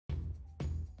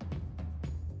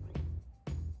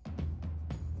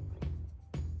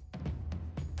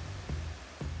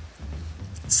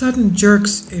Sudden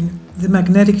jerks in the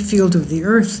magnetic field of the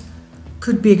Earth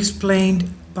could be explained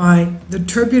by the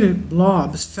turbulent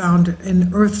blobs found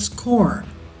in Earth's core.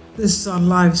 This is on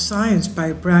Live Science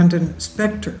by Brandon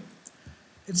Spector.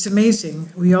 It's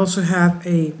amazing. We also have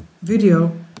a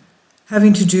video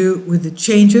having to do with the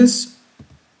changes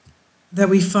that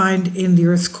we find in the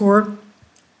Earth's core,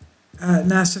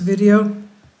 NASA video.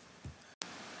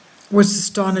 What's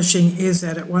astonishing is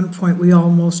that at one point we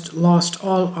almost lost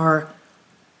all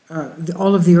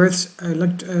of the Earth's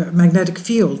magnetic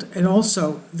field, and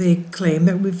also they claim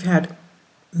that we've had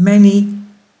many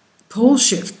pole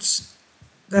shifts.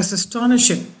 That's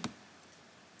astonishing.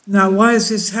 Now, why is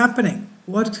this happening?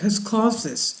 What has caused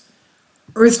this?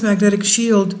 Earth's magnetic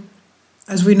shield,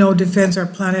 as we know, defends our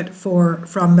planet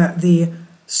from the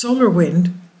solar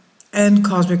wind and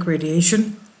cosmic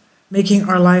radiation, making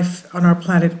our life on our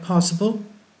planet possible.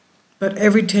 But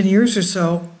every 10 years or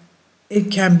so, it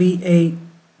can be a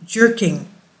jerking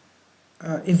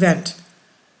event.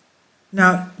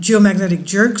 Now, geomagnetic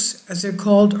jerks, as they're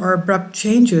called, are abrupt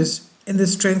changes in the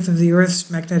strength of the Earth's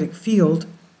magnetic field.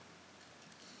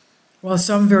 While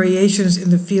some variations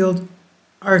in the field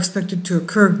are expected to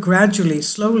occur gradually,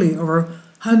 slowly, over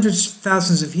hundreds of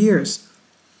thousands of years,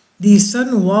 these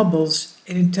sudden wobbles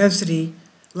in intensity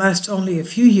last only a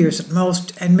few years at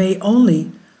most and may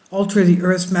only alter the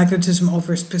Earth's magnetism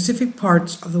over specific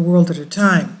parts of the world at a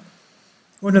time.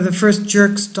 One of the first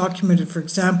jerks documented, for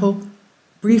example,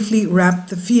 briefly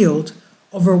wrapped the field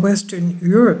over Western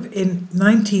Europe in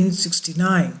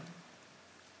 1969.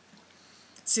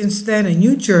 Since then, a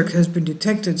new jerk has been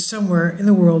detected somewhere in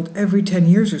the world every 10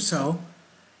 years or so,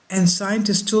 and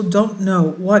scientists still don't know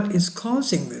what is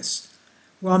causing this.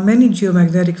 While many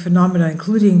geomagnetic phenomena,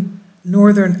 including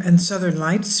northern and southern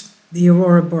lights, the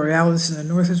aurora borealis in the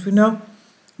north as we know,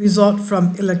 result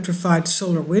from electrified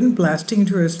solar wind blasting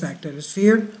into Earth's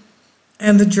magnetosphere,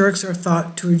 and the jerks are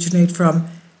thought to originate from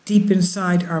deep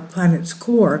inside our planet's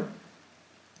core.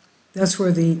 That's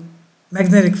where the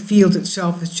magnetic field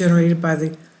itself is generated by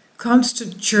the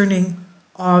constant churning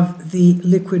of the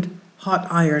liquid hot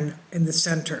iron in the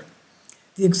center.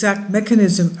 The exact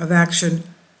mechanism of action,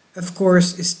 of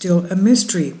course, is still a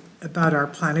mystery about our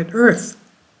planet Earth.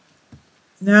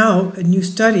 Now, a new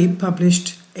study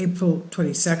published April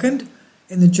 22nd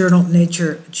in the journal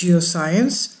Nature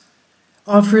Geoscience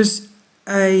offers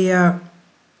a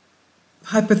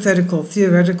hypothetical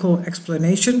theoretical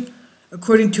explanation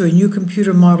according to a new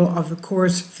computer model of the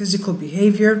core's physical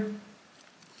behavior.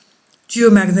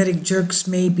 Geomagnetic jerks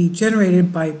may be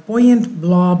generated by buoyant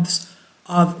blobs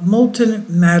of molten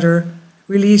matter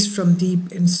released from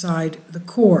deep inside the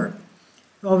core.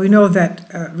 Well, we know that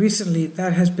recently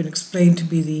that has been explained to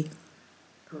be the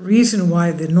reason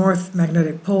why the North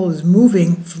Magnetic Pole is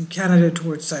moving from Canada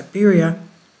towards Siberia.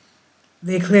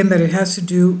 They claim that it has to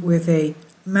do with a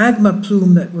magma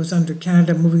plume that was under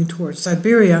Canada moving towards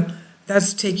Siberia.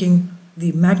 That's taking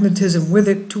the magnetism with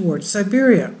it towards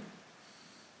Siberia.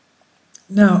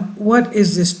 Now, what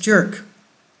is this jerk?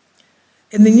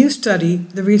 In the new study,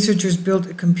 the researchers built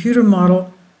a computer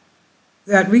model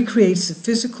that recreates the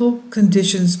physical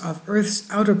conditions of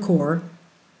Earth's outer core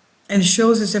and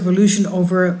shows its evolution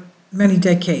over many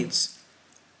decades.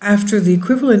 After the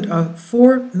equivalent of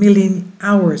 4 million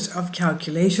hours of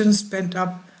calculations sped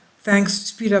up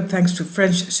thanks to a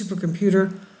French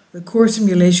supercomputer, the core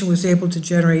simulation was able to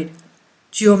generate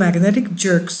geomagnetic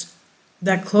jerks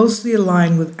that closely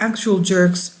align with actual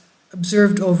jerks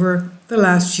observed over the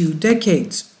last few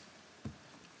decades.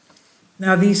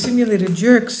 Now, these simulated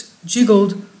jerks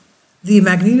jiggled the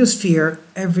magnetosphere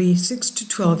every 6 to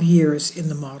 12 years in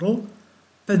the model,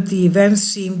 but the events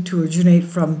seemed to originate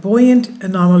from buoyant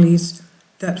anomalies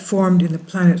that formed in the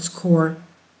planet's core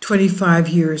 25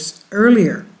 years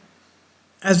earlier.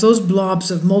 As those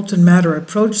blobs of molten matter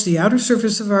approached the outer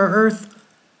surface of our Earth,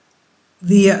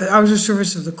 the outer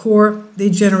surface of the core,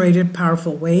 they generated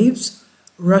powerful waves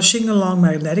rushing along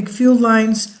magnetic field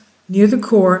lines near the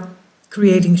core,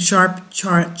 creating sharp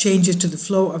changes to the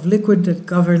flow of liquid that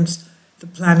governs the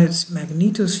planet's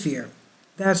magnetosphere.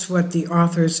 That's what the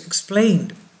authors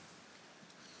explained.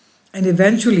 And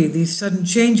eventually, these sudden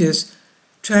changes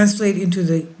translate into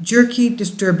the jerky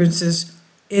disturbances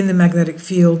in the magnetic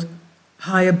field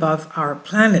high above our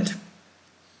planet.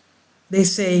 They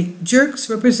say jerks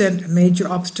represent a major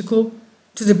obstacle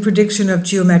to the prediction of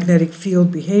geomagnetic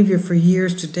field behavior for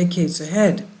years to decades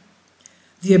ahead.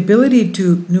 The ability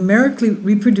to numerically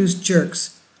reproduce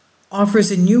jerks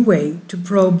offers a new way to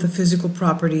probe the physical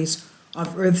properties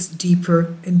of Earth's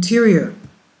deeper interior.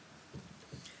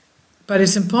 But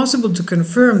it's impossible to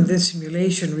confirm this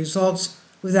simulation results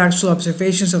with actual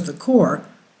observations of the core,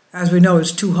 As we know,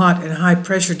 it's too hot and high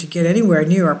pressure to get anywhere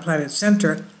near our planet's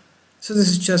center, so this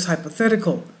is just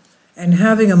hypothetical. And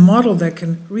having a model that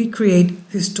can recreate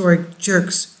historic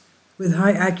jerks with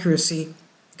high accuracy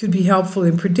could be helpful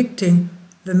in predicting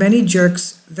the many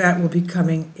jerks that will be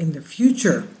coming in the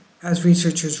future, as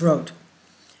researchers wrote.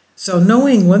 So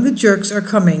knowing when the jerks are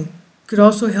coming could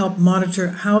also help monitor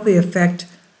how they affect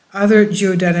other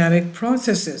geodynamic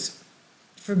processes.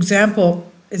 For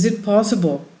example, is it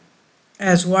possible,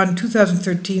 as one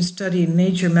 2013 study in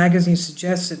Nature magazine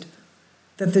suggested,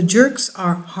 that the jerks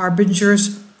are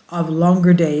harbingers of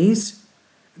longer days?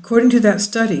 According to that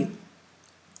study,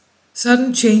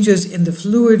 sudden changes in the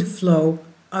fluid flow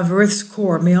of Earth's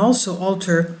core may also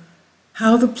alter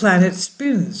how the planet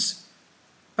spins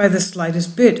by the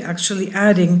slightest bit, actually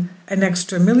adding an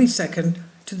extra millisecond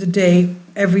to the day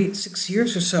every 6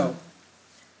 years or so.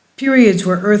 Periods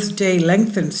where Earth's day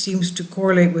lengthens seems to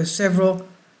correlate with several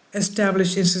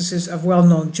established instances of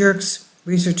well-known jerks,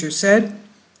 researchers said,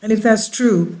 and if that's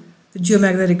true, the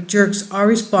geomagnetic jerks are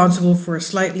responsible for a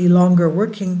slightly longer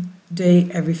working day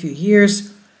every few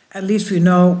years. At least we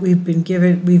know we've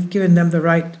given them the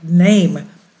right name.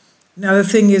 Now the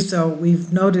thing is, though,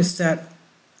 we've noticed that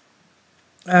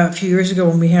a few years ago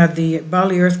when we had the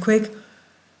Bali earthquake,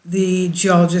 the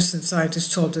geologists and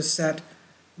scientists told us that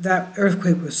that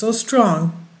earthquake was so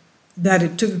strong that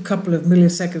it took a couple of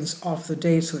milliseconds off the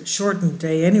day, so it shortened the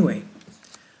day anyway.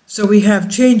 So we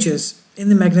have changes in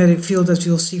the magnetic field, as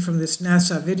you'll see from this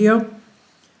NASA video,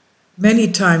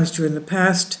 many times during the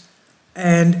past,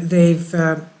 and they've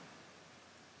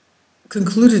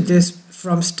concluded this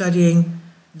from studying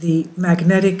the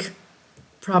magnetic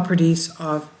properties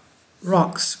of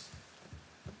rocks.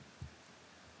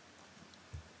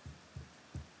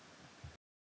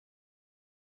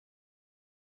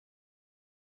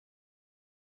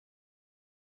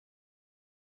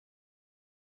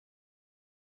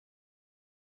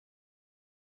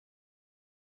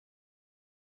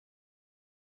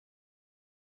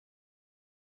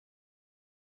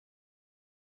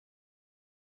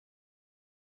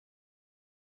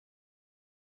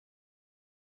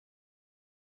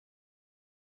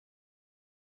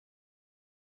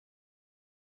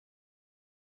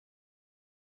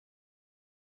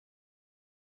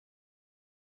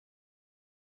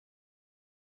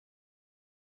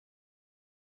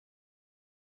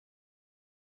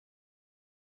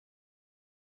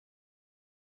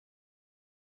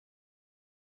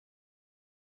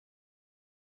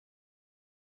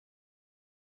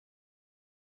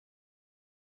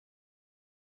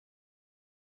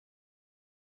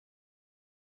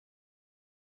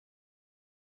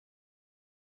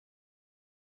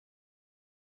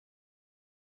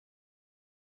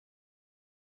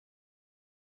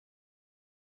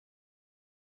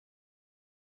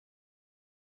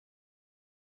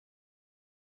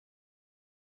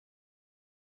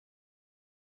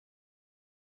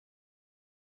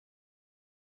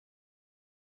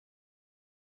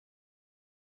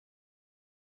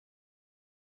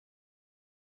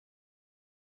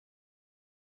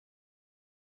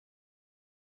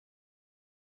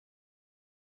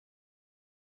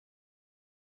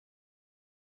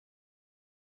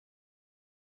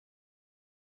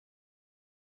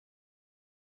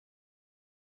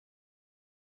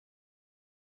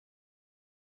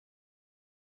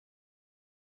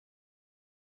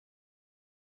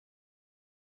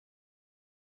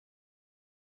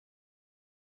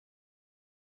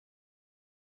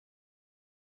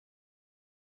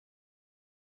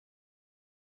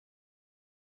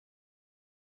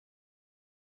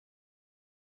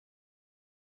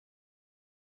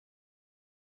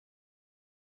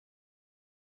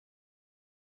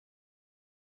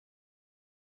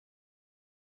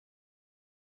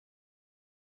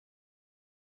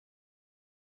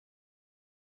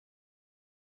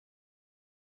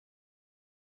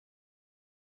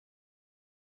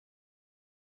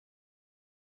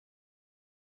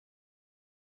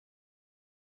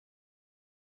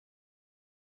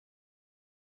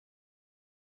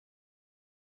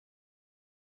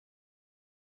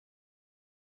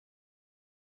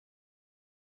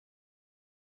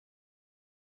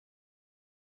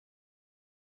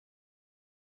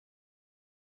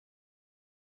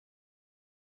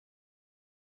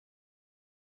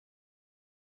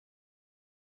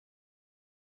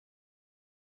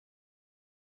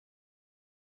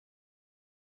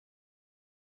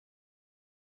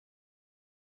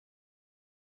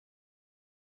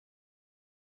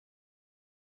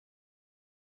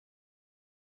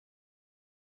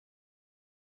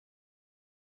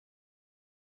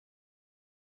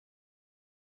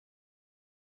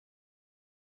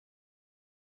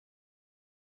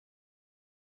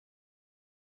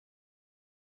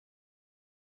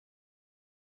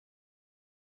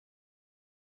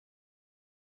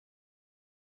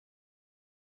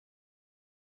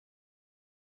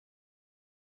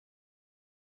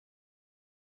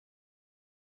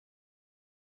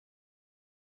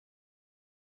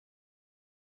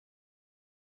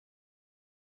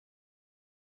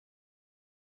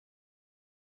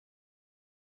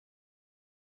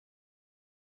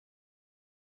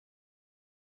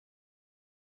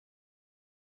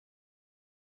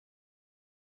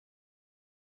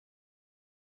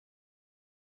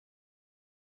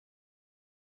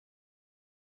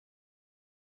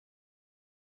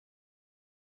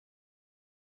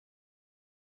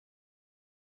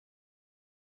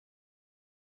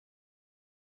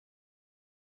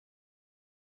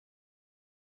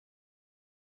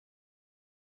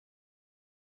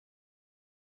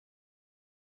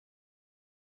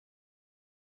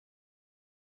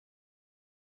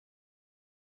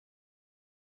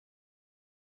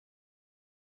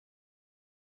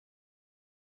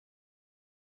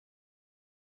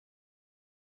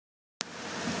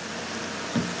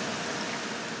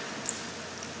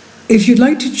 If you'd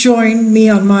like to join me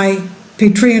on my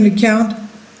Patreon account,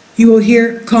 you will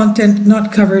hear content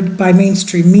not covered by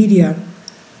mainstream media.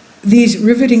 These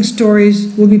riveting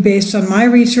stories will be based on my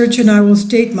research, and I will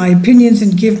state my opinions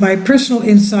and give my personal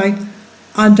insight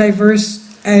on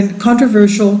diverse and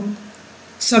controversial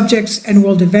subjects and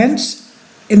world events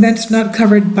not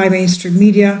covered by mainstream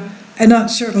media, and not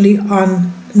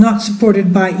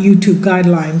supported by YouTube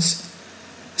guidelines.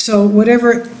 So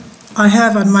whatever I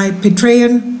have on my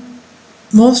Patreon,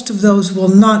 most of those will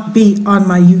not be on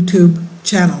my YouTube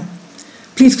channel.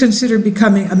 Please consider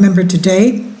becoming a member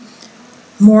today.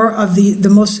 More of the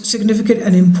most significant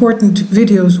and important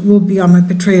videos will be on my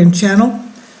Patreon channel.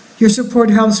 Your support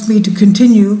helps me to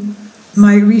continue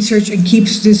my research and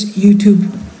keeps this YouTube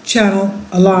channel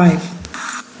alive.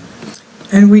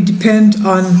 And we depend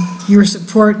on your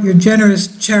support, your generous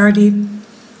charity,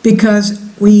 because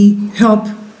we help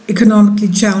economically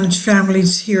challenged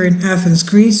families here in Athens,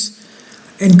 Greece,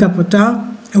 in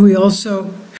Kapota, and we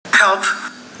also help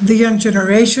the young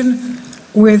generation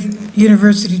with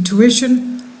university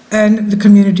tuition and the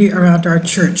community around our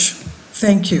church.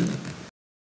 Thank you.